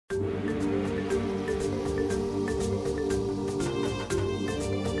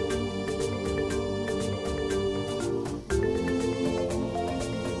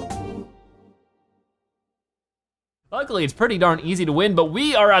Luckily, it's pretty darn easy to win, but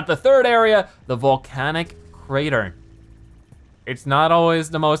we are at the third area, the Volcanic Crater. It's not always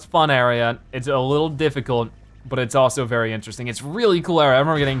the most fun area. It's a little difficult, but it's also very interesting. It's really cool area. I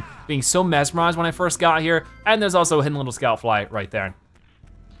remember being so mesmerized when I first got here, and there's also a hidden little scout fly right there.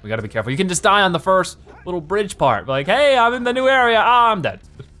 We gotta be careful. You can just die on the first little bridge part. Like, hey, I'm in the new area, I'm dead.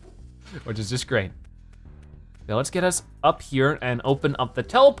 Which is just great. Now let's get us up here and open up the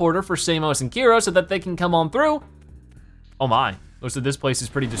teleporter for Samos and Kira so that they can come on through. Oh my, looks like this place is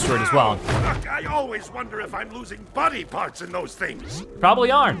pretty destroyed as well. Look, I always wonder if I'm losing body parts in those things.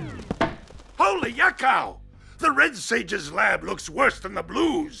 Probably aren't. Holy yakkow! The Red Sage's lab looks worse than the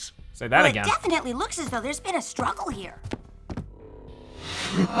Blues. Say that again. It definitely looks as though there's been a struggle here.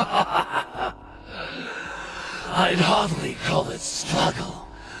 I'd hardly call it struggle.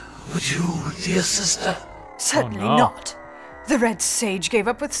 Would you, dear sister? Certainly no. not. The Red Sage gave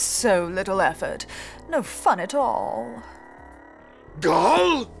up with so little effort. No fun at all.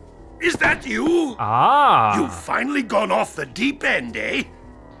 Gall? Is that you? Ah. You've finally gone off the deep end, eh?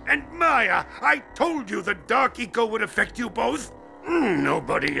 And Maya, I told you the dark eco would affect you both.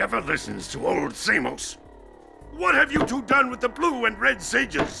 Nobody ever listens to old Samos. What have you two done with the Blue and Red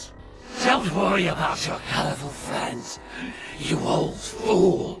Sages? Don't worry about your colorful friends, you old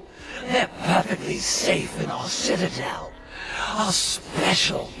fool. They're perfectly safe in our citadel. Our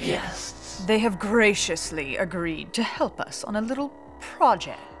special guests. They have graciously agreed to help us on a little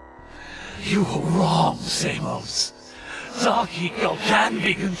project. You were wrong, Samos. Dark Eco can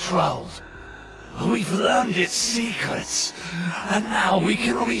be controlled. We've learned its secrets, and now we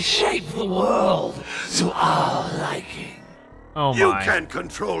can reshape the world to our liking. Oh my. You can't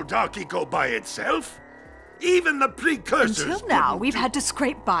control Dark Eco by itself. Even the Precursors. Until now, couldn't. we've had to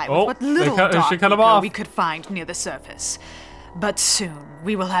scrape by Oh, with what they little cut- they dark should cut 'em eco off. we could find near the surface. But soon,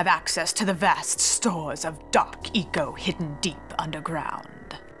 we will have access to the vast stores of dark eco hidden deep underground.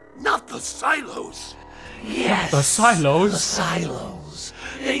 Not the silos. Yes. The silos? The silos.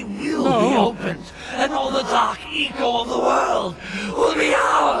 They will be opened, and all the dark eco of the world will be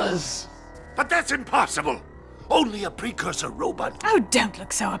ours. But that's impossible. Only a precursor robot. Oh, don't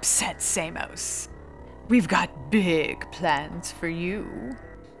look so upset, Samos. We've got big plans for you.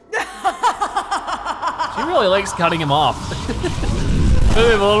 She really likes cutting him off.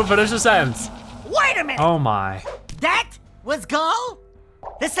 Maybe we'll finish the sentence. Wait a minute! Oh my. That was Gall?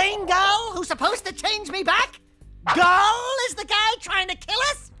 The same Gall who's supposed to change me back? Gall is the guy trying to kill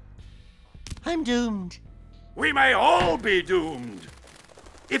us? I'm doomed. We may all be doomed.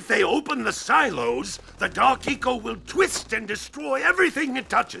 If they open the silos, the Dark Eco will twist and destroy everything it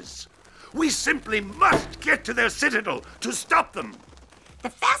touches. We simply must get to their citadel to stop them. The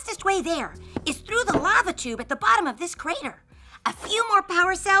fastest way there is through the lava tube at the bottom of this crater. A few more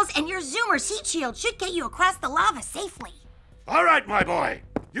power cells and your Zoomer's heat shield should get you across the lava safely. All right, my boy.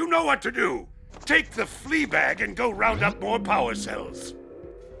 You know what to do. Take the flea bag and go round up more power cells.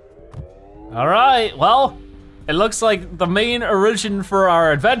 All right, well, it looks like the main origin for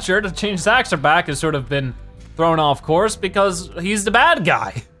our adventure to change Daxter back has sort of been thrown off course because he's the bad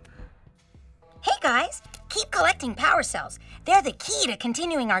guy. Hey guys, keep collecting power cells. They're the key to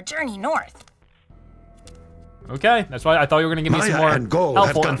continuing our journey north. Okay, that's why I thought you were gonna give me some Maya and more Gall have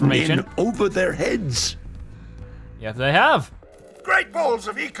helpful gotten information. in over their heads. Yes, they have. Great balls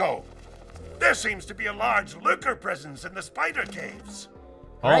of eco. There seems to be a large lurker presence in the spider caves.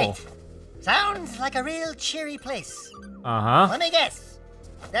 Oh, Right. Sounds like a real cheery place. uh-huh. Let me guess.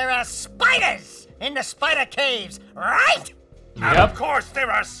 There are spiders in the spider caves, right? And Yep. of course there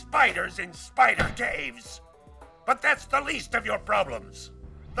are spiders in spider caves. But that's the least of your problems.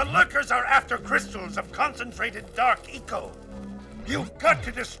 The lurkers are after crystals of concentrated dark eco. You've got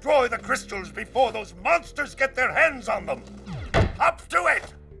to destroy the crystals before those monsters get their hands on them. Up to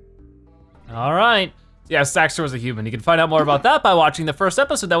it! All right. Yes, Daxter was a human. You can find out more about that by watching the first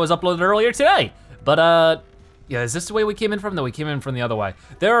episode that was uploaded earlier today. But yeah, is this the way we came in from? No, we came in from the other way.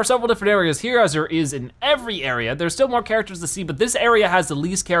 There are several different areas here, as there is in every area. There's still more characters to see, but this area has the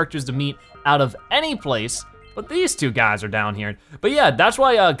least characters to meet out of any place. But these two guys are down here. But yeah, that's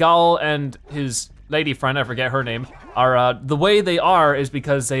why Gall and his lady friend, I forget her name, are the way they are is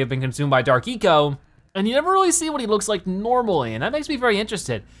because they have been consumed by Dark Eco, and you never really see what he looks like normally, and that makes me very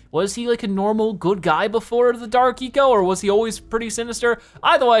interested. Was he like a normal good guy before the Dark Eco, or was he always pretty sinister?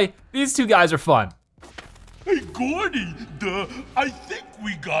 Either way, these two guys are fun. Hey, Gordy, I think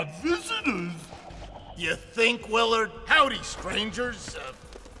we got visitors. You think, Willard? Howdy, strangers.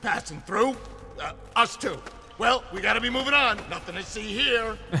 Passing through? Us too. Well, we gotta be moving on. Nothing to see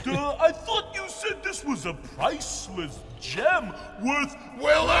here. I thought you said this was a priceless gem worth...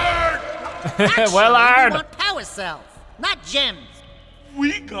 Willard! Actually, Willard! we want power cells, not gems.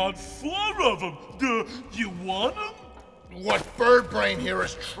 We got 4 of them. You want them? What Birdbrain here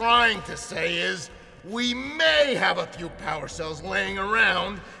is trying to say is, we may have a few power cells laying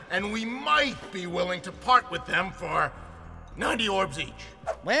around, and we might be willing to part with them for 90 orbs each.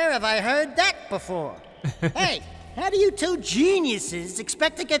 Where have I heard that before? Hey, how do you two geniuses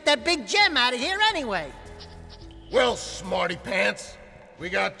expect to get that big gem out of here anyway? Well, smarty pants, we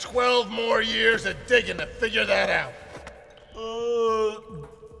got 12 more years of digging to figure that out.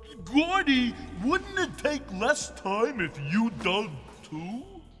 Gordy, wouldn't it take less time if you dug too?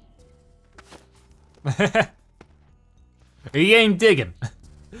 He ain't digging.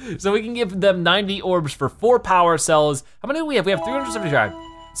 So we can give them 90 orbs for 4 power cells. How many do we have? We have 375.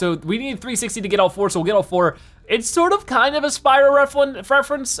 So we need 360 to get all 4, so we'll get all 4. It's sort of kind of a Spyro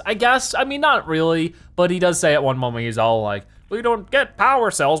reference, I guess. I mean, not really, but he does say at one moment, he's all like, we don't get power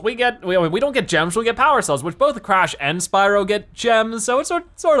cells, we don't get gems, we get power cells, which both Crash and Spyro get gems, so it's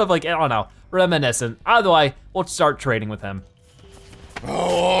sort of like, I don't know, reminiscent. Either way, we'll start trading with him. Oh,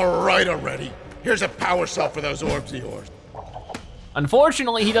 all right already. Here's a power cell for those orbs of yours.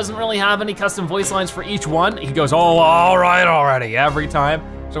 Unfortunately, he doesn't really have any custom voice lines for each one. He goes, oh, all right already, every time.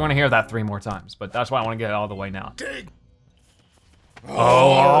 So I'm gonna hear that 3 more times, but that's why I wanna get it all the way now. Dig. Oh,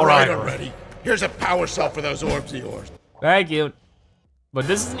 all right already. Here's a power cell for those orbs of yours. Thank you. But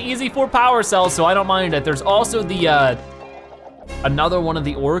this is an easy 4 power cells, so I don't mind it. There's also the, another one of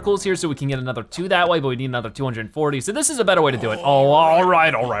the oracles here, so we can get another 2 that way, but we need another 240. So this is a better way to do it. Oh, all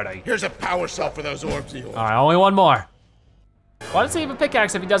right already. Here's a power cell for those orbs of yours. All right, only 1 more. Why does he have a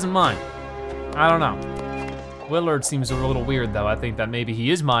pickaxe if he doesn't mine? I don't know. Willard seems a little weird though. I think that maybe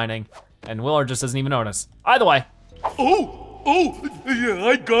he is mining and Willard just doesn't even notice. Either way. Oh, yeah,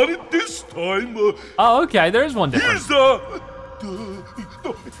 I got it this time. Oh, okay, there's one difference.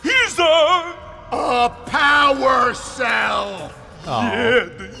 Here's a power cell. Oh.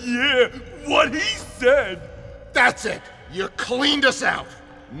 Yeah, what he said. That's it, you cleaned us out.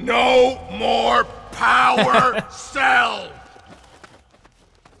 No more power cells.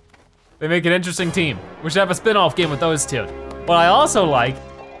 They make an interesting team. We should have a spin-off game with those 2. What I also like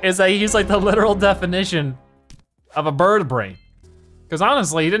is that he used like the literal definition of a bird brain. Because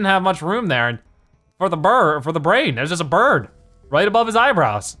honestly, he didn't have much room there for the brain. There's just a bird right above his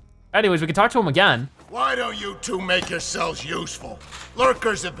eyebrows. Anyways, we can talk to him again. Why don't you 2 make yourselves useful?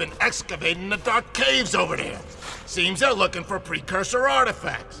 Lurkers have been excavating the dark caves over there. Seems they're looking for precursor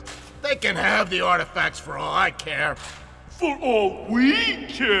artifacts. They can have the artifacts for all I care. For all we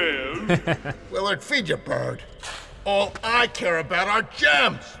care. Willard, feed your bird. All I care about are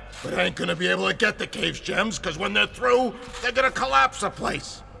gems. But I ain't gonna be able to get the cave's gems, because when they're through, they're gonna collapse the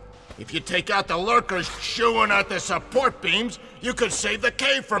place. If you take out the lurkers chewing at the support beams, you could save the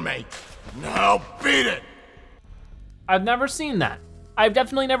cave for me. Now beat it. I've never seen that. I've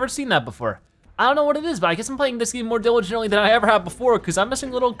definitely never seen that before. I don't know what it is, but I guess I'm playing this game more diligently than I ever have before because I'm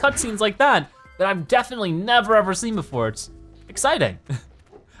missing little cutscenes like that I've definitely never ever seen before. It's exciting.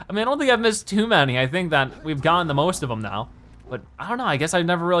 I mean, I don't think I've missed too many. I think that we've gotten the most of them now. But I don't know, I guess I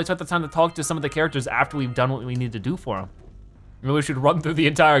never really took the time to talk to some of the characters after we've done what we need to do for them. Maybe we should run through the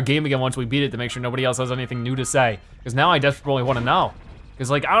entire game again once we beat it to make sure nobody else has anything new to say. Because now I desperately want to know. Because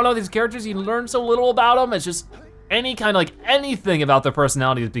like, I don't know, these characters, you learn so little about them. It's just any kind of like anything about their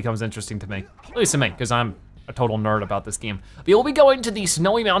personalities becomes interesting to me. At least to me, because I'm a total nerd about this game. But we'll be going to the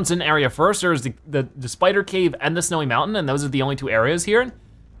Snowy Mountain area first. There's the Spider Cave and the Snowy Mountain, and those are the only 2 areas here.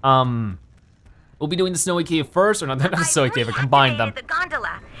 We'll be doing the Snowy Cave first, or not the Snowy Cave, I combined them. The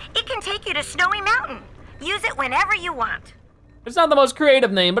gondola. It can take you to Snowy Mountain. Use it whenever you want. It's not the most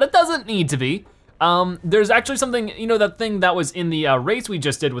creative name, but it doesn't need to be. There's actually something, you know, that thing that was in the race we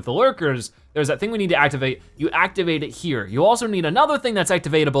just did with the lurkers, there's that thing we need to activate. You activate it here. You also need another thing that's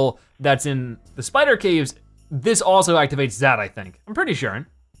activatable that's in the spider caves. This also activates that, I think. I'm pretty sure.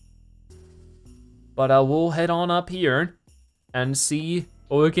 But we'll head on up here and see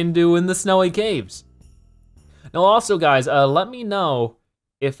what we can do in the snowy caves. Now also guys, let me know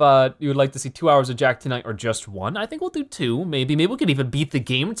if you would like to see 2 hours of Jak tonight or just 1. I think we'll do 2, maybe we could even beat the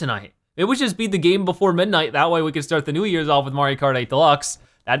game tonight. Maybe we just beat the game before midnight, that way we can start the New Year's off with Mario Kart 8 Deluxe.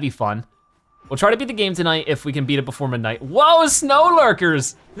 That'd be fun. We'll try to beat the game tonight if we can beat it before midnight. Whoa, snow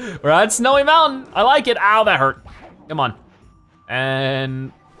lurkers! We're at Snowy Mountain, I like it. Ow, that hurt. Come on.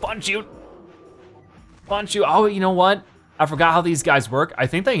 And punch you. Punch you, oh, you know what? I forgot how these guys work. I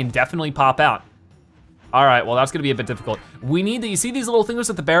think they can definitely pop out. All right, well, that's gonna be a bit difficult. We need to, you see these little things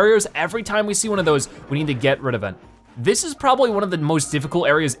with the barriers? Every time we see one of those, we need to get rid of it. This is probably one of the most difficult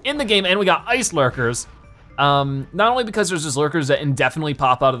areas in the game, and we got ice lurkers. Not only because there's just lurkers that indefinitely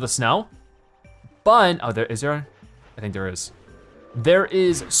pop out of the snow, But, oh, is there? I think there is. There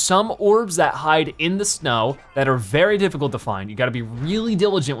is some orbs that hide in the snow that are very difficult to find. You gotta be really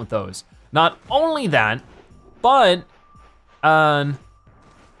diligent with those. Not only that, but, come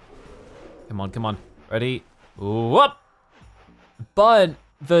on, ready? Whoop! But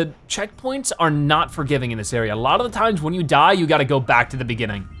the checkpoints are not forgiving in this area. A lot of the times when you die, you gotta go back to the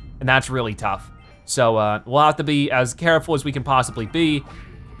beginning, and that's really tough. So we'll have to be as careful as we can possibly be.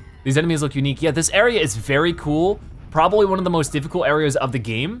 These enemies look unique. Yeah, this area is very cool. Probably one of the most difficult areas of the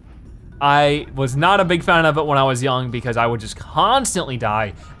game. I was not a big fan of it when I was young because I would just constantly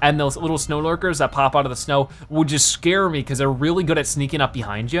die, and those little snow lurkers that pop out of the snow would just scare me because they're really good at sneaking up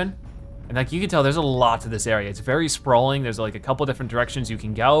behind you. And like you can tell, there's a lot to this area. It's very sprawling. There's like a couple different directions you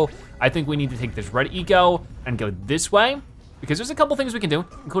can go. I think we need to take this red eco and go this way because there's a couple things we can do,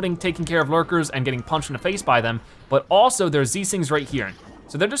 including taking care of lurkers and getting punched in the face by them. But also there's these things right here.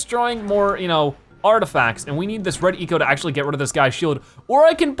 So they're destroying more, you know, artifacts, and we need this red eco to actually get rid of this guy's shield, or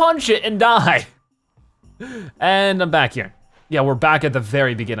I can punch it and die. And I'm back here. Yeah, we're back at the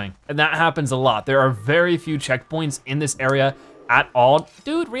very beginning, and that happens a lot. There are very few checkpoints in this area at all.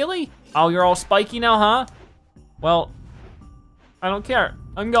 Dude, really? Oh, you're all spiky now, huh? Well, I don't care.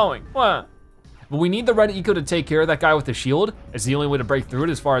 I'm going. What? But we need the red eco to take care of that guy with the shield. It's the only way to break through it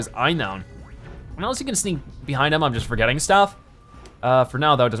as far as I know. Unless you can sneak behind him, I'm just forgetting stuff. For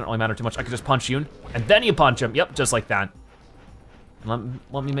now though, it doesn't really matter too much. I can just punch you, and then you punch him. Yep, just like that. And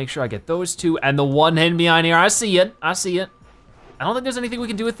let me make sure I get those two, and the one hidden behind here. I see it, I see it. I don't think there's anything we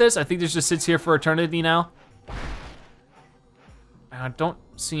can do with this. I think this just sits here for eternity now. I don't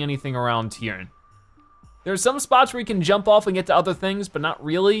see anything around here. There's some spots where you can jump off and get to other things, but not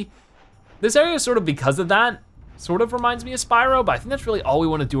really. This area is sort of, because of that, sort of reminds me of Spyro, but I think that's really all we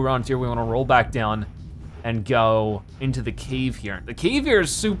wanna do around here. We wanna roll back down and go into the cave here. The cave here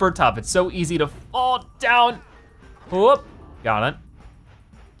is super tough. It's so easy to fall down. Whoop, got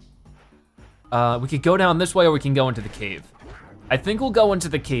it. We could go down this way or we can go into the cave. I think we'll go into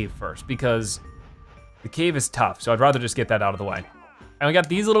the cave first because the cave is tough, so I'd rather just get that out of the way. And we got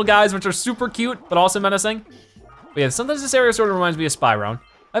these little guys, which are super cute, but also menacing. But yeah, sometimes this area sort of reminds me of Spyro.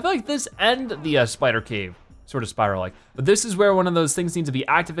 I feel like this and the spider cave, sort of spiral-like. But this is where one of those things needs to be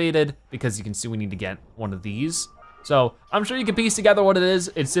activated because you can see we need to get one of these. So I'm sure you can piece together what it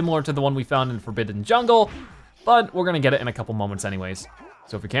is. It's similar to the one we found in Forbidden Jungle, but we're gonna get it in a couple moments anyways.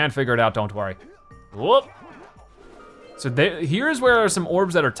 So if you can't figure it out, don't worry. Whoop. So here's where there are some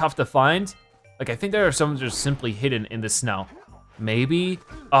orbs that are tough to find. Like I think there are some just simply hidden in the snow. Maybe,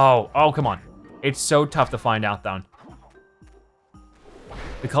 oh, come on. It's so tough to find out though.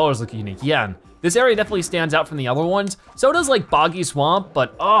 The colors look unique, yeah. This area definitely stands out from the other ones. So does like Boggy Swamp,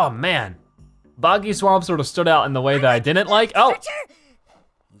 but oh man. Boggy Swamp sort of stood out in the way that I didn't like. Oh.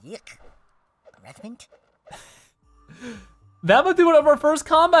 Yuck. Breath mint? That might be one of our first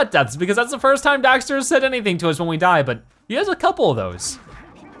combat deaths because that's the first time Daxter has said anything to us when we die, but he has a couple of those.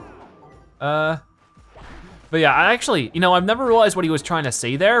 But yeah, I actually, you know, I've never realized what he was trying to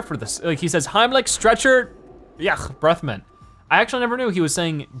say there for this. Like he says, Heimlich, stretcher, yeah, breath mint. I actually never knew he was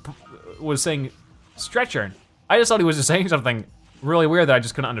saying stretcher. I just thought he was just saying something really weird that I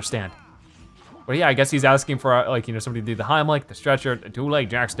just couldn't understand. But yeah, I guess he's asking for like, you know, somebody to do the Heimlich, the stretcher. Too late,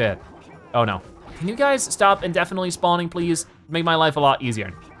 Jack's dead. Oh no. Can you guys stop indefinitely spawning, please? Make my life a lot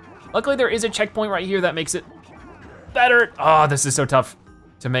easier. Luckily there is a checkpoint right here that makes it better. Oh, this is so tough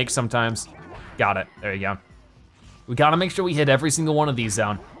to make sometimes. Got it, there you go. We gotta make sure we hit every single one of these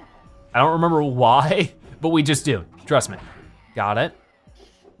down. I don't remember why, but we just do, trust me. Got it.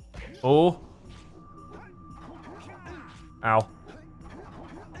 Oh. Ow.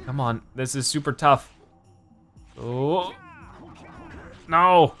 Come on, this is super tough. Oh.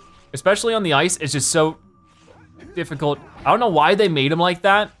 No. Especially on the ice, it's just so difficult. I don't know why they made him like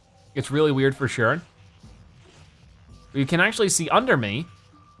that. It's really weird for sure. You can actually see under me,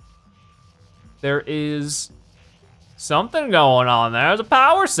 there is something going on there. There's a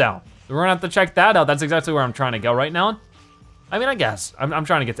power cell. We're gonna have to check that out. That's exactly where I'm trying to go right now. I mean, I guess. I'm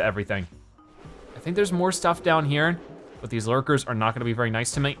trying to get to everything. I think there's more stuff down here, but these lurkers are not gonna be very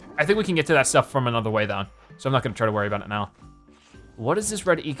nice to me. I think we can get to that stuff from another way though, so I'm not gonna try to worry about it now. What is this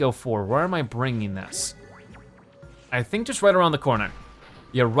red eco for? Where am I bringing this? I think just right around the corner.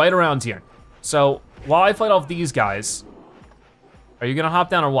 Yeah, right around here. So while I fight off these guys, are you gonna hop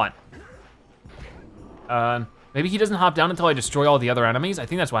down or what? Maybe he doesn't hop down until I destroy all the other enemies. I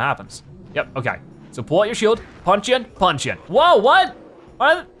think that's what happens. Yep, okay. So pull out your shield, punch in, punch in. Whoa, what?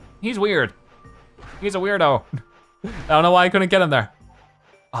 What? He's weird. He's a weirdo. I don't know why I couldn't get him there.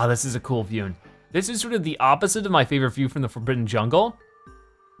 Oh, this is a cool view. This is sort of the opposite of my favorite view from the Forbidden Jungle.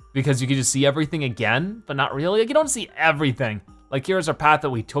 because you can just see everything again, but not really. Like, you don't see everything. Like, here's our path that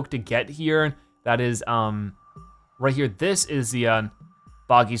we took to get here. That is, right here, this is the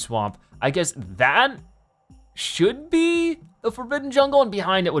boggy swamp. I guess that should be the forbidden jungle, and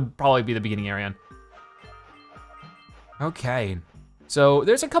behind it would probably be the beginning area. Okay, so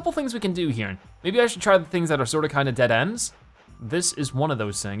there's a couple things we can do here. Maybe I should try the things that are sort of kind of dead ends. This is one of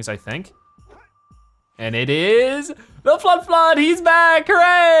those things, I think. And it is the Flood, he's back,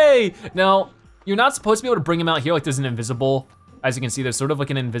 hooray! Now, you're not supposed to be able to bring him out here like there's an invisible, as you can see, there's sort of like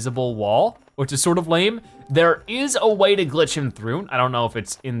an invisible wall, which is sort of lame. There is a way to glitch him through. I don't know if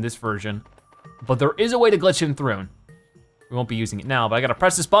it's in this version, but there is a way to glitch him through. We won't be using it now, but I gotta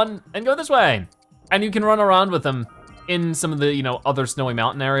press this button and go this way. And you can run around with him in some of the, you know, other snowy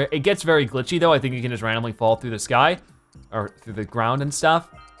mountain area. It gets very glitchy though. I think you can just randomly fall through the sky or through the ground and stuff.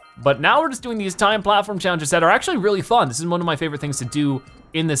 But now we're just doing these time platform challenges that are actually really fun. This is one of my favorite things to do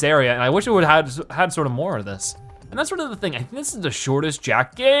in this area, and I wish it would have had sort of more of this. And that's sort of the thing. I think this is the shortest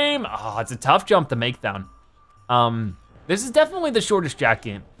Jak game. Oh, it's a tough jump to make down. This is definitely the shortest Jak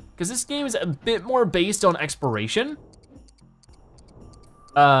game, because this game is a bit more based on exploration.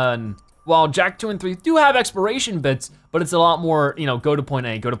 While Jak 2 and 3 do have exploration bits, but it's a lot more, you know, go to point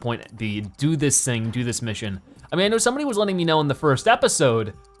A, go to point B, do this thing, do this mission. I mean, I know somebody was letting me know in the first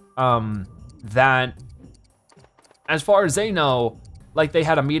episode that as far as they know, like they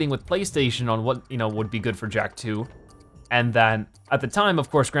had a meeting with PlayStation on what, you know, would be good for Jak 2. And then at the time,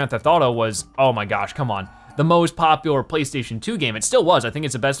 of course, Grand Theft Auto was, oh my gosh, come on, the most popular PlayStation 2 game. It still was. I think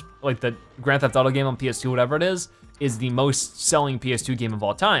it's the best, like the Grand Theft Auto game on PS2, whatever it is the most selling PS2 game of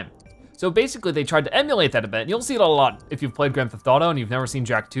all time. So basically they tried to emulate that a bit. You'll see it a lot if you've played Grand Theft Auto and you've never seen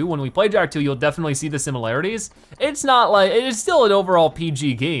Jak 2. When we play Jak 2, you'll definitely see the similarities. It's not like, it is still an overall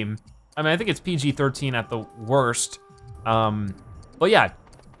PG game. I mean, I think it's PG-13 at the worst. But yeah.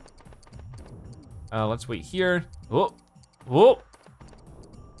 Let's wait here. Whoa, whoa.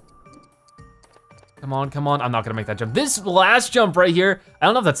 Come on, come on. I'm not gonna make that jump. This last jump right here, I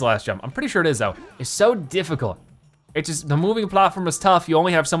don't know if that's the last jump. I'm pretty sure it is though. It's so difficult. It's just, the moving platform is tough. You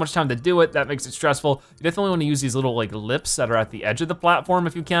only have so much time to do it. That makes it stressful. You definitely want to use these little like lips that are at the edge of the platform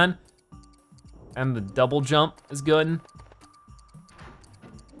if you can. And the double jump is good.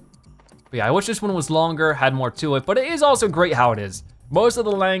 But yeah, I wish this one was longer, had more to it, but it is also great how it is. Most of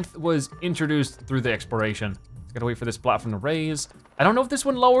the length was introduced through the exploration. Gotta wait for this platform to raise. I don't know if this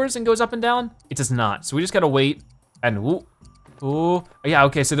one lowers and goes up and down. It does not, so we just gotta wait and ooh, ooh. Yeah,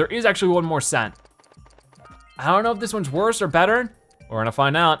 okay, so there is actually one more set. I don't know if this one's worse or better. We're gonna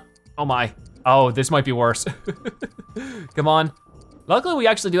find out. Oh my. Oh, this might be worse. Come on. Luckily, we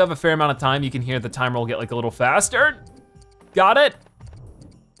actually do have a fair amount of time. You can hear the timer will get like a little faster. Got it.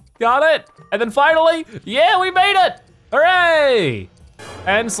 Got it. And then finally, yeah, we made it. Hooray.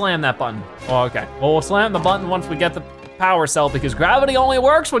 And slam that button. Oh, okay. Well, we'll slam the button once we get the power cell because gravity only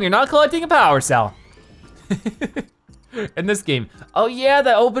works when you're not collecting a power cell. In this game. Oh yeah,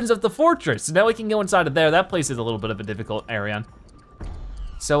 that opens up the fortress. So now we can go inside of there. That place is a little bit of a difficult area.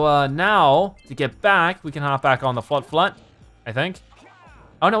 So now, to get back, we can hop back on the flood, I think.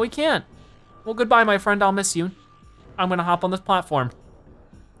 Oh no, we can't. Well, goodbye, my friend, I'll miss you. I'm gonna hop on this platform.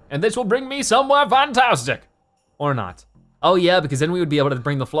 And this will bring me somewhere fantastic. Or not. Oh yeah, because then we would be able to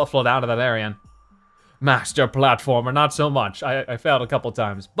bring the flood out of that area. Master platformer, not so much. I failed a couple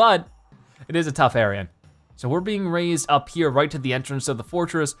times, but it is a tough area. So we're being raised up here right to the entrance of the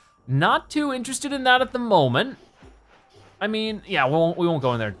fortress. Not too interested in that at the moment. I mean, yeah, we won't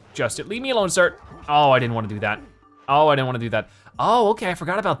go in there just yet. Leave me alone, sir. Oh, I didn't want to do that. Oh, I didn't want to do that. Oh, okay, I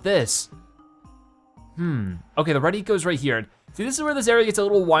forgot about this. Okay, the red eco's right here. See, this is where this area gets a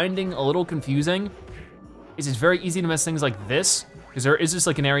little winding, a little confusing. It's very easy to miss things like this, because there is just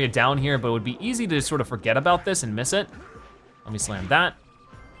like an area down here, but it would be easy to sort of forget about this and miss it. Let me slam that.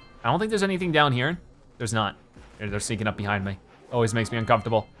 I don't think there's anything down here. There's not. They're sneaking up behind me. Always makes me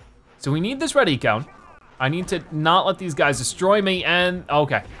uncomfortable. So we need this red eco. I need to not let these guys destroy me and,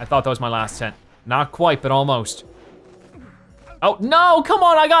 okay, I thought that was my last hit. Not quite, but almost. Oh, no, come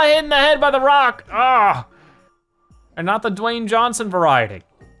on, I got hit in the head by the rock. Ah, and not the Dwayne Johnson variety.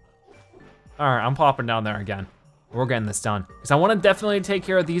 All right, I'm popping down there again. We're getting this done. Because I wanna definitely take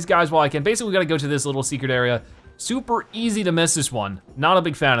care of these guys while I can. Basically, we gotta go to this little secret area. Super easy to miss this one. Not a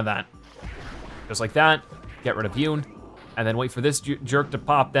big fan of that. Just like that, get rid of you, and then wait for this jerk to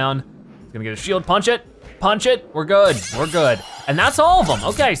pop down. He's gonna get a shield, punch it, we're good, we're good. And that's all of them.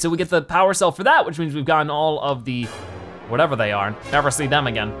 Okay, so we get the power cell for that, which means we've gotten all of the, whatever they are. Never see them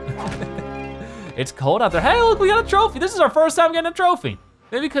again. It's cold out there. Hey, look, we got a trophy. This is our first time getting a trophy.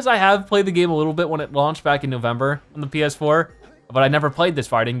 Maybe because I have played the game a little bit when it launched back in November on the PS4. but I never played this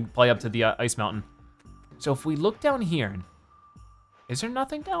far. I didn't play up to the ice mountain. So if we look down here, is there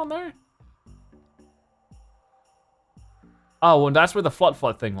nothing down there? Oh, well, that's where the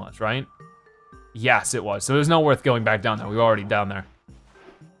flut thing was, right? Yes, it was. So there's no worth going back down there. We were already down there.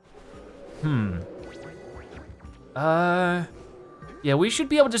 Yeah, we should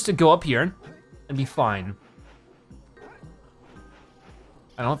be able just to go up here and be fine.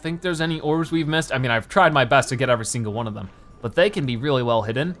 I don't think there's any orbs we've missed. I mean, I've tried my best to get every single one of them, but they can be really well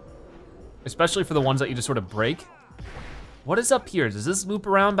hidden, especially for the ones that you just sort of break. What is up here? Does this loop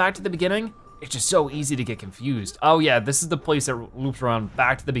around back to the beginning? It's just so easy to get confused. Oh yeah, this is the place that loops around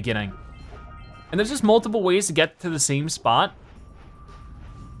back to the beginning. And there's just multiple ways to get to the same spot,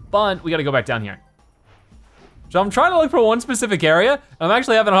 but we gotta go back down here. So I'm trying to look for one specific area, and I'm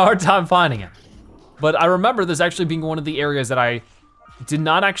actually having a hard time finding it. But I remember this actually being one of the areas that I did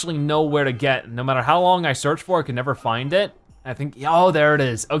not actually know where to get. No matter how long I searched for, I could never find it. I think, oh, there it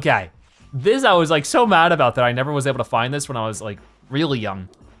is, okay. This I was like so mad about that I never was able to find this when I was like really young.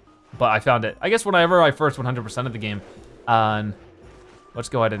 But I found it, I guess whenever I first 100% of the game. And let's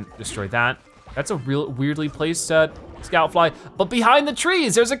go ahead and destroy that. That's a real weirdly placed scout fly. But behind the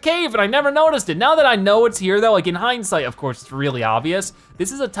trees, there's a cave and I never noticed it. Now that I know it's here though, like in hindsight, of course, it's really obvious.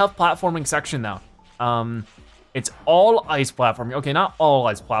 This is a tough platforming section though. It's all ice platforming. Okay, not all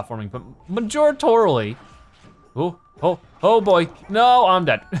ice platforming, but majoritarily. Oh boy, no, I'm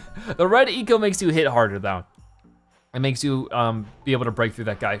dead. The red eco makes you hit harder though. It makes you be able to break through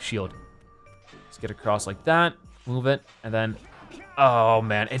that guy's shield. Let's get across like that, move it, and then, oh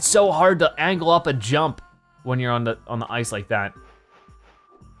man, it's so hard to angle up a jump when you're on the ice like that.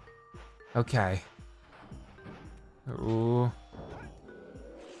 Okay. Ooh.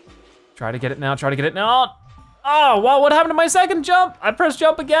 Try to get it now, try to get it now. Oh, wow, what happened to my second jump? I pressed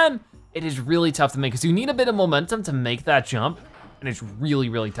jump again. It is really tough to make, because you need a bit of momentum to make that jump, and it's really,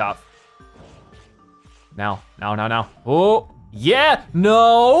 really tough. Now. Oh, yeah,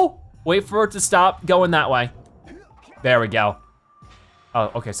 no. Wait for it to stop going that way. There we go.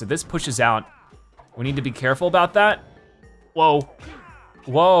 Oh, okay, so this pushes out. We need to be careful about that.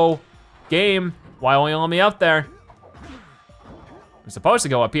 Whoa, game, why only let me up there? I'm supposed to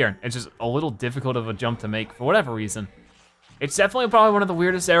go up here. It's just a little difficult of a jump to make for whatever reason. It's definitely probably one of the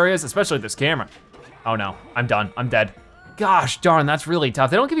weirdest areas, especially this camera. Oh no, I'm done, I'm dead. Gosh darn, that's really tough.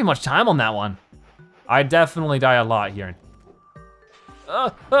 They don't give you much time on that one. I definitely die a lot here.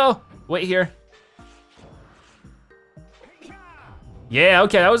 Oh, wait here. Yeah,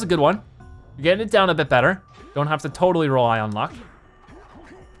 okay, that was a good one. You're getting it down a bit better. Don't have to totally rely on luck.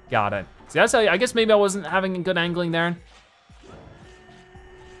 Got it. See, that's how, I guess maybe I wasn't having a good angling there.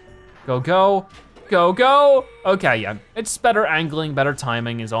 Go. Okay, yeah. It's better angling, better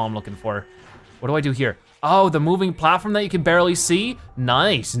timing is all I'm looking for. What do I do here? Oh, the moving platform that you can barely see?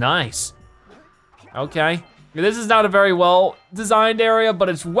 Nice. Okay. This is not a very well designed area, but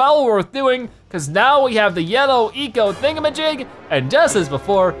it's well worth doing, because now we have the yellow eco thingamajig, and just as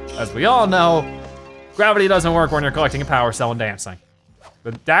before, as we all know, gravity doesn't work when you're collecting a power cell and dancing.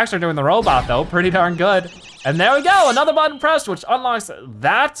 The Daxter doing the robot though, pretty darn good. And there we go, another button pressed, which unlocks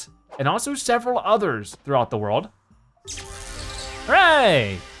that, and also several others throughout the world.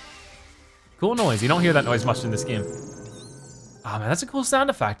 Hooray! Cool noise, you don't hear that noise much in this game. Oh man, that's a cool sound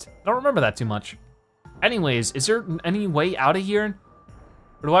effect. I don't remember that too much. Anyways, is there any way out of here?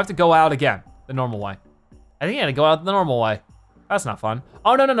 Or do I have to go out again, the normal way? I think I gotta go out the normal way. That's not fun.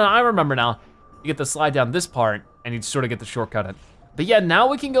 Oh no, I remember now. You get to slide down this part and you sort of get the shortcut in. But yeah, now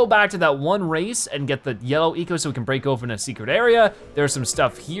we can go back to that one race and get the yellow eco so we can break open a secret area. There's some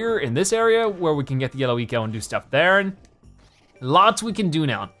stuff here in this area where we can get the yellow eco and do stuff there. And lots we can do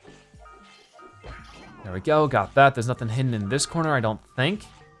now. There we go, got that. There's nothing hidden in this corner, I don't think.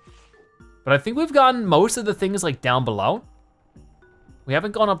 But I think we've gotten most of the things like down below. We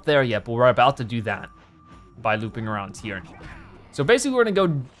haven't gone up there yet, but we're about to do that by looping around here. So basically we're gonna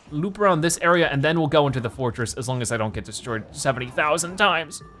go loop around this area and then we'll go into the fortress as long as I don't get destroyed 70,000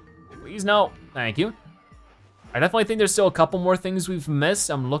 times. Please no, thank you. I definitely think there's still a couple more things we've missed.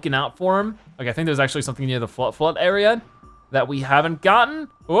 I'm looking out for them. Like I think there's actually something near the flood area that we haven't gotten.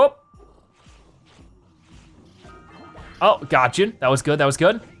 Whoop. Oh, got you, that was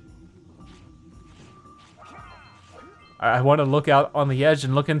good. I want to look out on the edge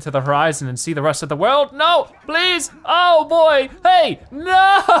and look into the horizon and see the rest of the world. No, please, oh boy, hey,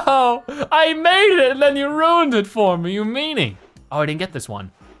 no! I made it and then you ruined it for me, you meanie. Oh, I didn't get this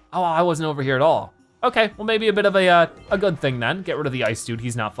one. Oh, I wasn't over here at all. Okay, well maybe a bit of a good thing then. Get rid of the ice dude,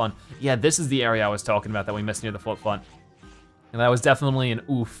 he's not fun. Yeah, this is the area I was talking about that we missed near the front. And that was definitely an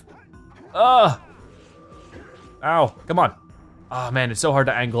oof. Ugh. Ow, come on. Oh man, it's so hard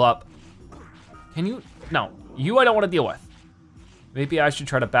to angle up. Can you? No, you I don't want to deal with. Maybe I should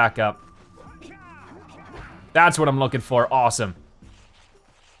try to back up. That's what I'm looking for, awesome.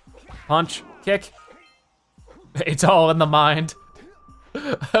 Punch, kick. It's all in the mind.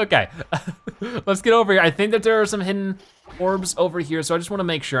 Okay, let's get over here. I think that there are some hidden orbs over here, so I just wanna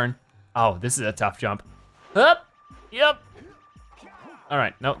make sure. Oh, this is a tough jump. Up, yep. All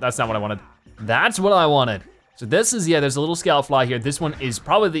right, no, that's not what I wanted. That's what I wanted. So this is, yeah, there's a little scout fly here. This one is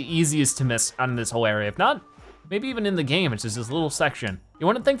probably the easiest to miss on this whole area. If not, maybe even in the game, it's just this little section. You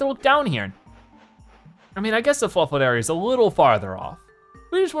wouldn't think to look down here. I mean, I guess the 12-foot area is a little farther off.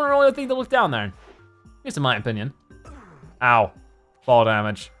 We just wouldn't really think to look down there. At least in my opinion. Ow, fall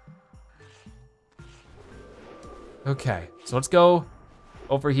damage. Okay, so let's go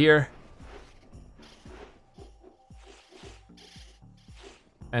over here.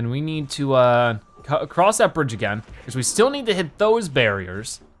 And we need to cross that bridge again, because we still need to hit those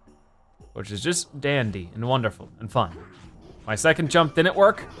barriers, which is just dandy and wonderful and fun. My second jump didn't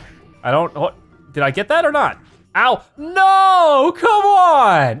work. I don't, what, did I get that or not? Ow, no, come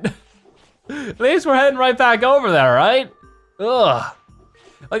on. At least we're heading right back over there, right? Ugh.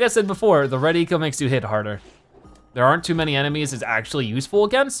 Like I said before, the red eco makes you hit harder. There aren't too many enemies it's actually useful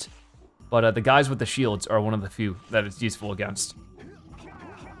against, but the guys with the shields are one of the few that it's useful against.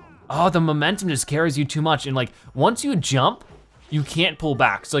 Oh, the momentum just carries you too much, and like, once you jump, you can't pull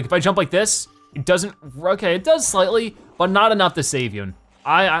back. So like, if I jump like this, it doesn't, okay, it does slightly, but not enough to save you. And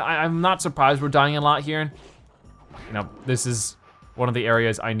I'm not surprised we're dying a lot here. You know, this is one of the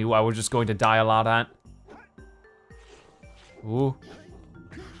areas I knew I was just going to die a lot at. Ooh.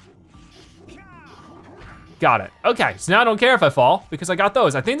 Got it, okay, so now I don't care if I fall, because I got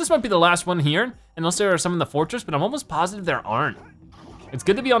those. I think this might be the last one here, unless there are some in the fortress, but I'm almost positive there aren't. It's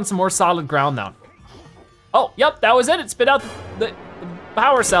good to be on some more solid ground now. Oh, yep, that was it. It spit out the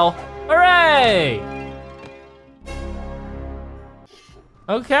power cell. Hooray!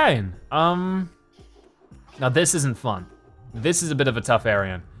 Okay, now this isn't fun. This is a bit of a tough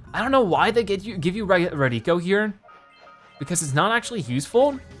area. I don't know why they give you red eco here, because it's not actually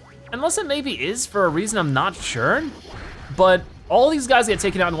useful, unless it maybe is for a reason I'm not sure, but all these guys get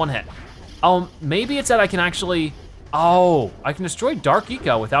taken out in one hit. Maybe it's that I can actually, oh, I can destroy dark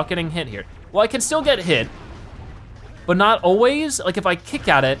eco without getting hit here. Well, I can still get hit, but not always. Like if I kick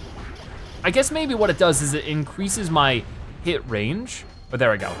at it, I guess maybe what it does is it increases my hit range, but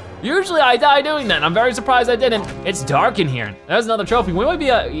there we go. Usually I die doing that, and I'm very surprised I didn't. It's dark in here. There's another trophy. We might be,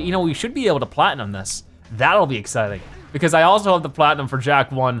 you know, we should be able to platinum this. That'll be exciting, because I also have the platinum for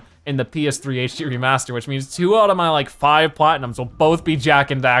Jak 1 in the PS3 HD remaster, which means 2 out of my like 5 platinums will both be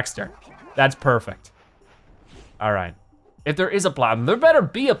Jak and Daxter. That's perfect. All right, if there is a platinum, there better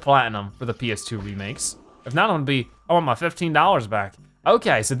be a platinum for the PS2 remakes. If not, I want my $15 back.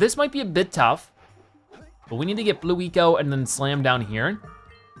 Okay, so this might be a bit tough, but we need to get blue eco and then slam down here.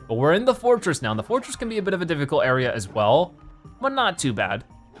 But we're in the fortress now. The fortress can be a bit of a difficult area as well, but not too bad.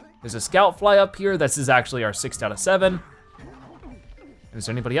 There's a scout fly up here. This is actually our 6 out of 7. Is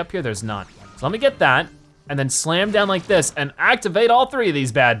there anybody up here? There's not. So let me get that, and then slam down like this and activate all 3 of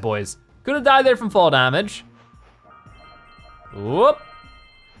these bad boys. Could have died there from fall damage. Whoop.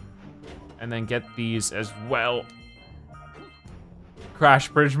 And then get these as well. Crash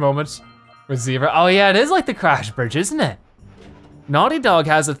bridge moments with Zebra. Oh yeah, it is like the crash bridge, isn't it? Naughty Dog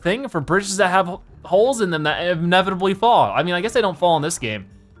has a thing for bridges that have holes in them that inevitably fall. I mean, I guess they don't fall in this game,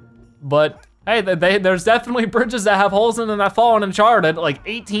 but hey, there's definitely bridges that have holes in them that fall in Uncharted like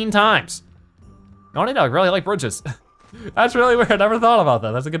 18 times. Naughty Dog really like bridges. That's really weird, I never thought about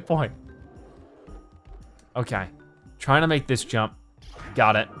that. That's a good point. Okay, trying to make this jump.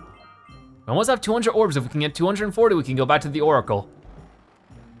 Got it. We almost have 200 orbs. If we can get 240, we can go back to the Oracle.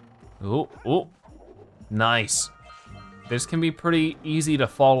 Ooh, ooh, nice. This can be pretty easy to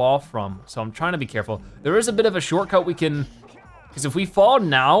fall off from, so I'm trying to be careful. There is a bit of a shortcut we can, because if we fall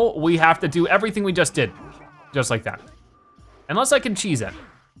now, we have to do everything we just did, just like that. Unless I can cheese it,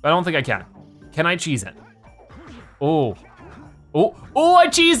 but I don't think I can. Can I cheese it? Oh, oh, oh, I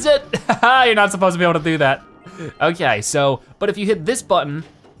cheesed it. You're not supposed to be able to do that. Okay, so, but if you hit this button,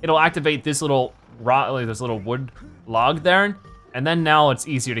 it'll activate this little rock, like this little wood log there, and then now it's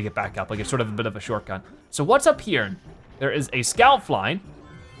easier to get back up, like it's sort of a bit of a shortcut. So what's up here? There is a scout fly,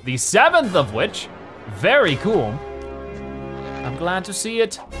 the 7th of which, very cool. I'm glad to see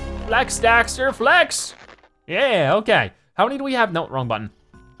it. Flex, Daxter, flex. Yeah, okay. How many do we have? No, wrong button.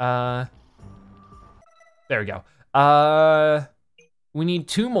 There we go. We need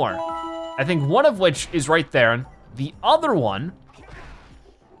 2 more. I think one of which is right there. The other one,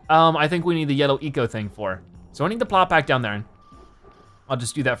 I think we need the yellow eco thing for. So I need to plop back down there. I'll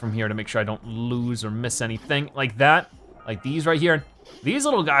just do that from here to make sure I don't lose or miss anything like that. Like these right here. These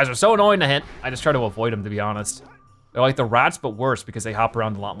little guys are so annoying to hit. I just try to avoid them, to be honest. They're like the rats, but worse because they hop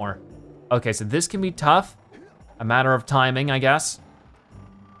around a lot more. Okay, so this can be tough. A matter of timing, I guess.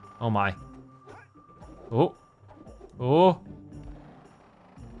 Oh my. Oh, oh.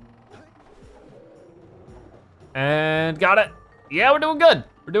 And got it. Yeah, we're doing good.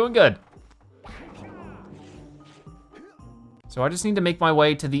 We're doing good. So I just need to make my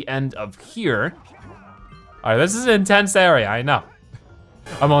way to the end of here. All right, this is an intense area, I know.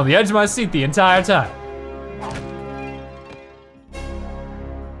 I'm on the edge of my seat the entire time.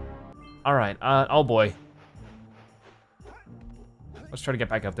 All right, oh boy. Let's try to get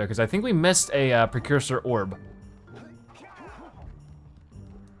back up there because I think we missed a precursor orb.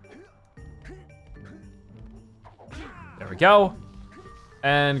 There we go.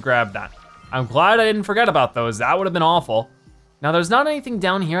 And grab that. I'm glad I didn't forget about those. That would have been awful. Now there's not anything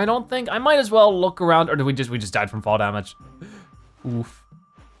down here, I don't think. I might as well look around, or did we just died from fall damage? Oof.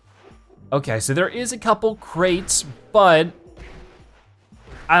 Okay, so there is a couple crates, but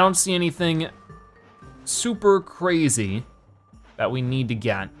I don't see anything super crazy that we need to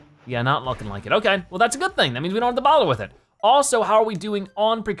get. Yeah, not looking like it. Okay, well that's a good thing. That means we don't have to bother with it. Also, how are we doing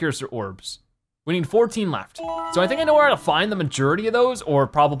on precursor orbs? We need 14 left. So I think I know where to find the majority of those, or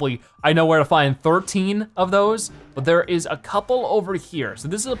probably I know where to find 13 of those, but there is a couple over here. So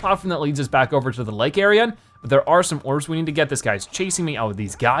this is a platform that leads us back over to the lake area, but there are some orbs we need to get. This guy's chasing me. Oh,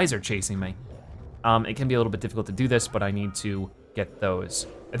 these guys are chasing me. It can be a little bit difficult to do this, but I need to get those.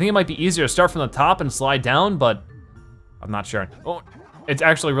 I think it might be easier to start from the top and slide down, but I'm not sure. Oh, it's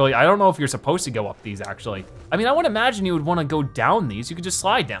actually really, I don't know if you're supposed to go up these actually. I mean, I would imagine you would wanna go down these. You could just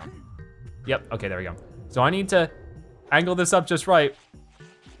slide down. Yep, okay, there we go. So I need to angle this up just right,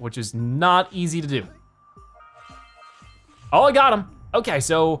 which is not easy to do. Oh, I got him. Okay,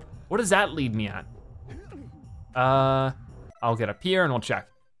 so what does that lead me at? I'll get up here and we'll check.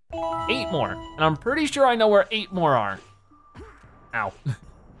 8 more, and I'm pretty sure I know where 8 more are. Ow.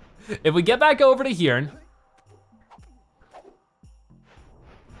 If we get back over to here,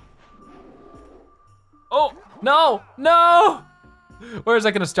 oh, no, no! Where is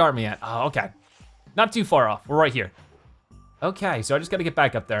that gonna start me at? Oh, okay. Not too far off, we're right here. Okay, so I just gotta get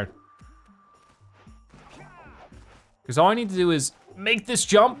back up there. Because all I need to do is make this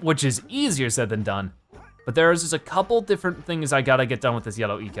jump, which is easier said than done. But there's just a couple different things I gotta get done with this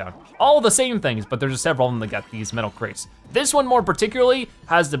yellow eco. All the same things, but there's just several of them that got these metal crates. This one more particularly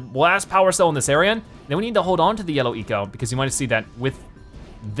has the last power cell in this area. Then we need to hold on to the yellow eco because you might see that with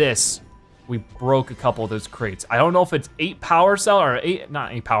this, we broke a couple of those crates. I don't know if it's 8 power cell or 8,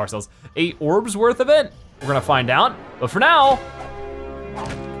 not 8 power cells, 8 orbs worth of it. We're gonna find out, but for now,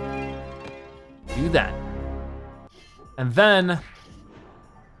 do that. And then,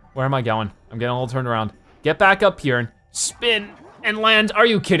 where am I going? I'm getting a little turned around. Get back up here and spin and land. Are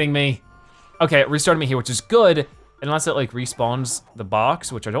you kidding me? Okay, it restarted me here, which is good, unless it like respawns the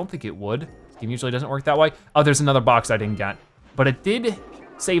box, which I don't think it would. This game usually doesn't work that way. Oh, there's another box I didn't get, but it did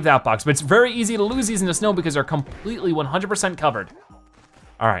save that box. But it's very easy to lose these in the snow because they're completely 100% covered.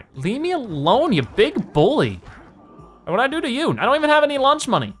 All right, leave me alone, you big bully. What'd I do to you? I don't even have any lunch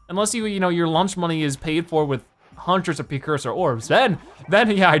money, unless you know, your lunch money is paid for with hundreds of precursor orbs. Then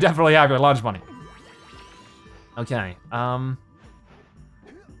yeah, I definitely have your lunch money. Okay,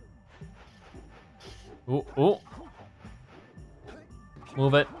 ooh, ooh.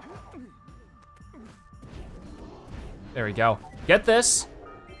 Move it. There we go. Get this,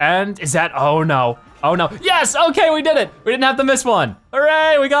 and is that, oh no. Oh no, yes, okay, we did it. We didn't have to miss one.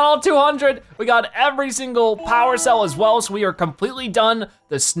 Hooray, we got all 200. We got every single power cell as well, so we are completely done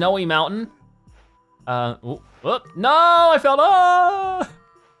the snowy mountain. Ooh, whoop, no, I fell, oh.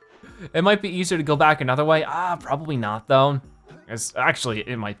 It might be easier to go back another way. Probably not though. Actually,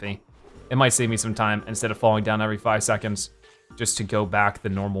 it might be. It might save me some time instead of falling down every 5 seconds just to go back the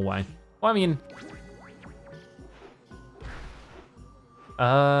normal way. Well, I mean,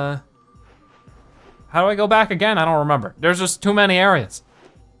 how do I go back again? I don't remember. There's just too many areas.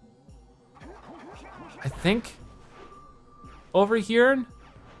 I think over here,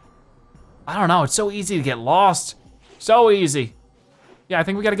 I don't know, it's so easy to get lost. So easy. Yeah, I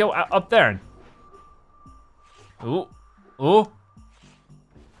think we gotta go up there. Ooh, ooh.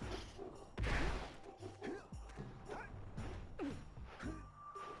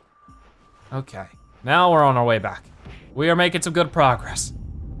 Okay, now we're on our way back. We are making some good progress.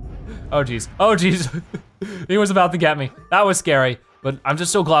 Oh geez, oh geez. He was about to get me. That was scary, but I'm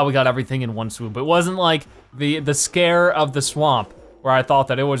just so glad we got everything in one swoop. It wasn't like the scare of the swamp where I thought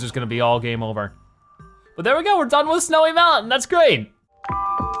that it was just gonna be all game over. But there we go, we're done with Snowy Mountain, that's great.